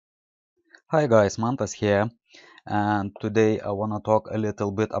Hi guys, Mantas here, and today I want to talk a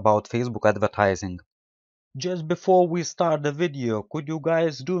little bit about Facebook advertising. Just before we start the video, could you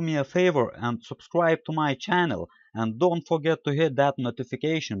guys do me a favor and subscribe to my channel, and don't forget to hit that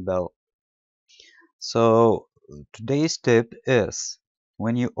notification bell. So today's tip is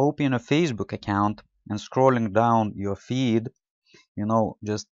when you open a Facebook account and scrolling down your feed,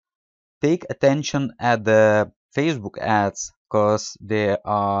 just take attention at the Facebook ads because they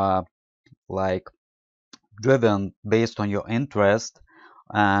are like driven based on your interest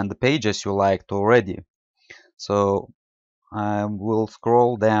and the pages you liked already. So I will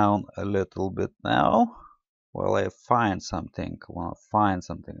scroll down a little bit now while I find something. I want to find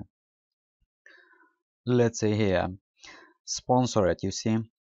something. Let's say here, sponsored, you see.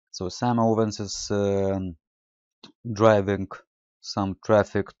 So Sam Owens is driving some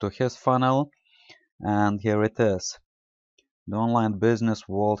traffic to his funnel, and here it is. The online business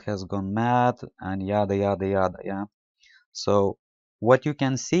world has gone mad, and yada yada yada. Yeah. So what you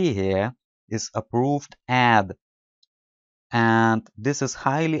can see here is approved ad, and this is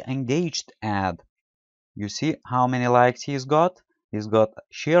highly engaged ad. You see how many likes he's got? He's got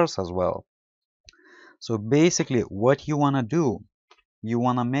shares as well. So basically what you want to do, you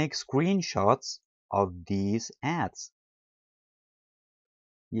want to make screenshots of these ads.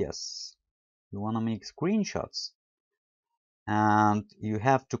 Yes, you want to make screenshots, and you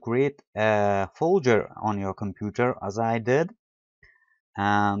have to create a folder on your computer as I did,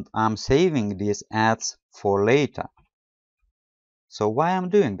 and I'm saving these ads for later. So why I'm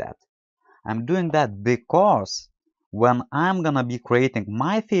doing that? I'm doing that because when I'm gonna be creating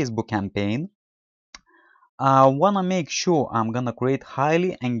my Facebook campaign, I wanna make sure I'm gonna create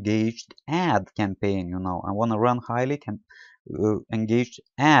highly engaged ad campaign. I wanna run highly engaged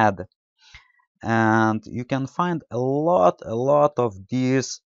ad, and you can find a lot of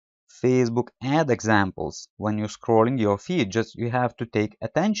these Facebook ad examples when you're scrolling your feed. Just you have to take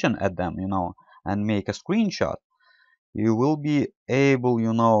attention at them, and make a screenshot. You will be able,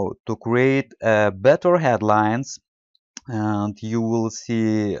 to create better headlines, and you will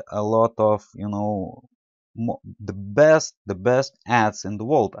see a lot of, the best ads in the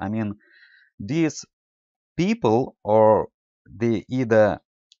world. I mean, these people, or they either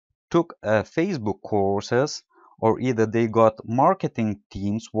took Facebook courses, or either they got marketing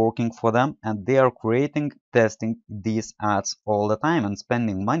teams working for them, and they are testing these ads all the time and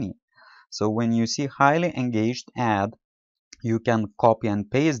spending money. So when you see highly engaged ad, you can copy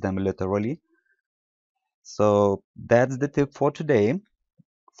and paste them literally. So that's the tip for today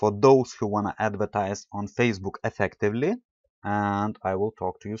for those who want to advertise on Facebook effectively. And I will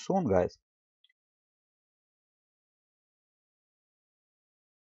talk to you soon, guys.